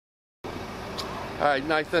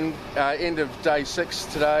Nathan, end of day 6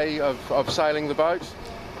 today of sailing the boat.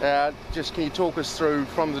 Just can you talk us through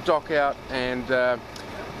from the dock out and the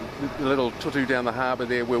little tutu down the harbour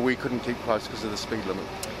there where we couldn't keep close because of the speed limit?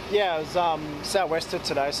 Yeah, it was southwester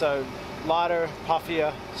today, so lighter,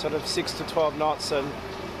 puffier, sort of 6 to 12 knots, and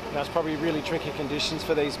it's probably really tricky conditions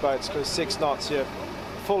for these boats because 6 knots you're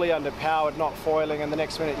fully underpowered, not foiling, and the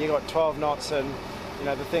next minute you got 12 knots and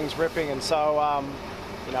the thing's ripping, and so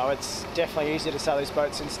it's definitely easier to sail these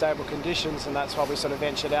boats in stable conditions, and that's why we sort of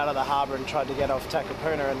ventured out of the harbour and tried to get off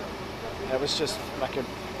Takapuna, and it was just like a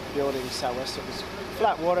building southwest. It was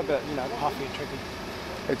flat water, but puffy and tricky.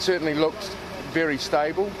 It certainly looked very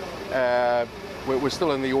stable. We're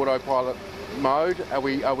still in the autopilot mode. Are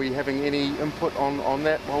we having any input on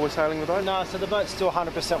that while we're sailing the boat? No, so the boat's still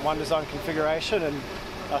 100% one design configuration, and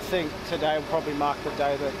I think today will probably mark the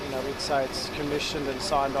day that we'd say it's commissioned and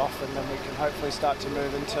signed off, and then we can hopefully start to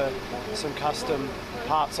move into some custom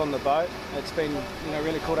parts on the boat. It's been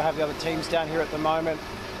really cool to have the other teams down here at the moment,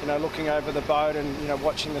 looking over the boat and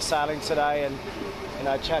watching the sailing today, and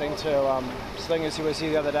chatting to Slingers who was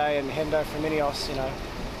here the other day and Hendo from Ineos.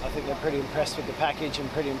 I think they're pretty impressed with the package and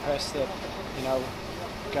pretty impressed that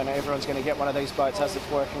everyone's going to get one of these boats as it's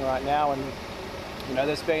working right now, and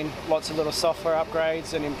there's been lots of little software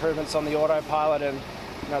upgrades and improvements on the autopilot, and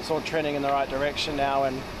it's all trending in the right direction now,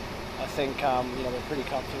 and I think we're pretty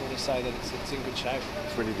comfortable to say that it's in good shape.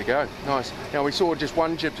 It's ready to go. Nice. Now we saw just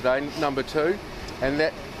one jib today, number 2, and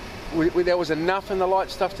that was enough in the light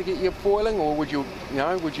stuff to get you foiling, or would you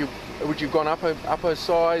have gone up a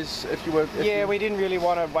size if you were? We didn't really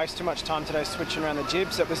want to waste too much time today switching around the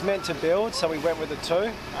jibs. It was meant to build, so we went with the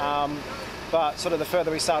 2. But sort of the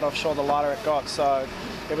further we sailed offshore, the lighter it got. So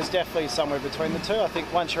it was definitely somewhere between the 2. I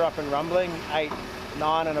think once you're up and rumbling, 8,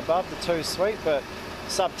 9 and above, the 2 is sweet, but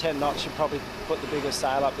sub 10 knots, you probably put the bigger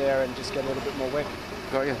sail up there and just get a little bit more wick.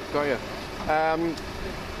 Got you.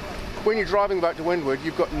 When you're driving the boat to windward,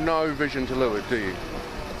 you've got no vision to leeward, do you?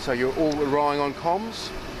 So you're all relying on comms,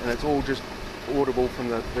 and it's all just audible from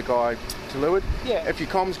the guy to leeward? Yeah. If your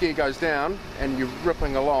comms gear goes down and you're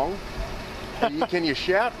ripping along, can you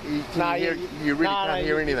shout? You really can't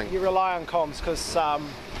hear anything. You rely on comms because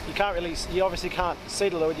you obviously can't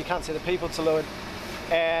see to leeward, you can't see the people to leeward,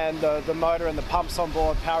 and the motor and the pumps on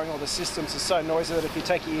board powering all the systems is so noisy that if you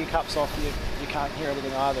take your ear cups off, you can't hear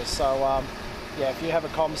anything either. So if you have a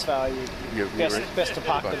comms failure, best to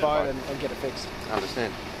park the boat and get it fixed. I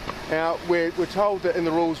understand. Now we're told that in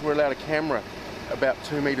the rules we're allowed a camera about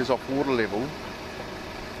 2 metres off water level.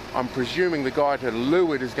 I'm presuming the guy to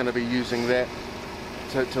leeward is going to be using that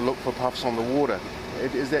to look for puffs on the water.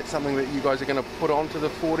 Is that something that you guys are going to put onto the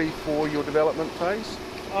 40 for your development phase?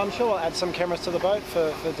 I'm sure we'll add some cameras to the boat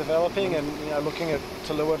for developing and looking at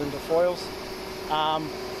to leeward and to foils.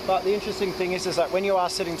 But the interesting thing is that when you are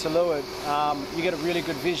sitting to leeward, you get a really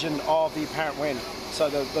good vision of the apparent wind. So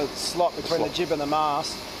the slot between the jib and the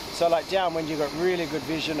mast. So like downwind, you've got really good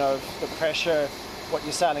vision of the pressure, what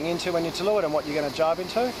you're sailing into when you're to leeward and what you're going to jibe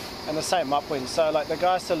into, and the same upwind. So like the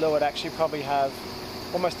guys to leeward actually probably have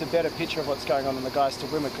almost a better picture of what's going on than the guys to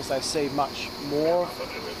windward because they see much more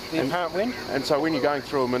of the apparent wind. And so when you're going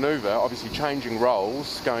through a manoeuvre, obviously changing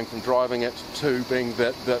roles, going from driving it to being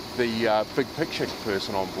the big picture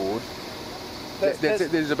person on board,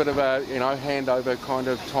 there's a bit of a handover kind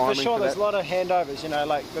of timing. For sure, there's a lot of handovers.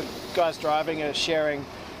 Like the guys driving are sharing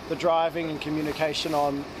the driving and communication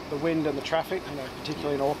on the wind and the traffic.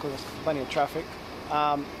 Particularly in Auckland, there's plenty of traffic.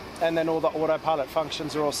 And then all the autopilot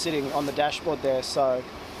functions are all sitting on the dashboard there. So,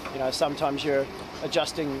 sometimes you're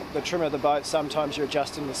adjusting the trim of the boat, sometimes you're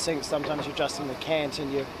adjusting the sink, sometimes you're adjusting the cant,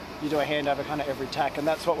 and you do a handover kind of every tack. And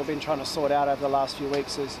that's what we've been trying to sort out over the last few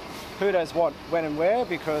weeks is who does what, when and where,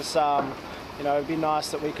 because, it'd be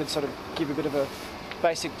nice that we could sort of give a bit of a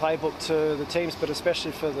basic playbook to the teams, but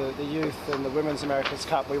especially for the youth and the Women's America's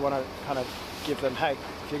Cup, we want to kind of give them, hey,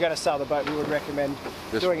 if you're going to sail the boat, we would recommend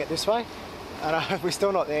doing it this way. And we're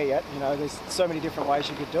still not there yet. There's so many different ways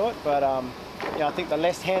you could do it, but I think the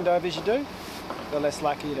less handovers you do, the less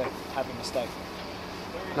likely to have a mistake.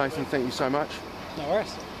 Nathan, thank you so much. No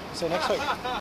worries. See you next week.